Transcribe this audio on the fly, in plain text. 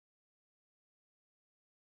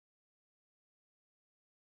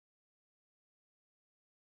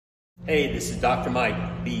Hey, this is Dr. Mike,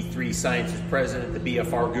 B3 Sciences President, the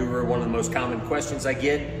BFR Guru. One of the most common questions I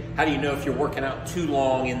get, how do you know if you're working out too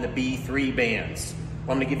long in the B3 bands?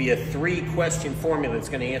 Well, I'm going to give you a 3-question formula that's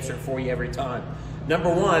going to answer it for you every time.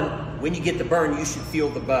 Number one, when you get the burn, you should feel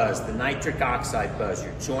the buzz, the nitric oxide buzz.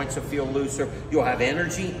 Your joints will feel looser. You'll have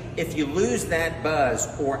energy. If you lose that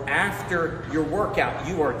buzz or after your workout,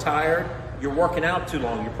 you are tired, you're working out too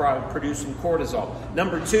long, you're probably producing cortisol.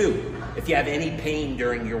 Number two, if you have any pain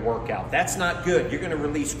during your workout, that's not good. You're going to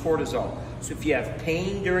release cortisol. So if you have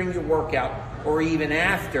pain during your workout or even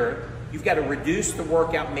after, you've got to reduce the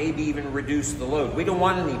workout, maybe even reduce the load. We don't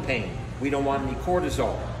want any pain. We don't want any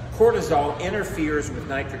cortisol. Cortisol interferes with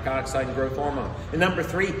nitric oxide and growth hormone. And number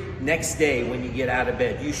three, next day when you get out of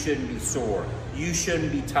bed, you shouldn't be sore. You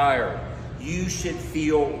shouldn't be tired. You should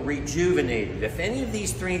feel rejuvenated. If any of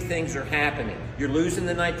these 3 things are happening, you're losing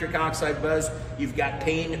the nitric oxide buzz, you've got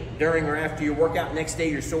pain during or after your workout, next day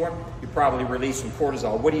you're sore, you're probably releasing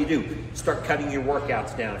cortisol. What do? Start cutting your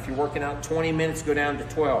workouts down. If you're working out 20 minutes, go down to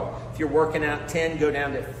 12. If you're working out 10, go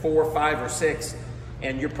down to 4, 5, or 6.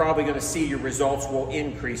 And you're probably going to see your results will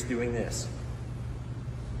increase doing this.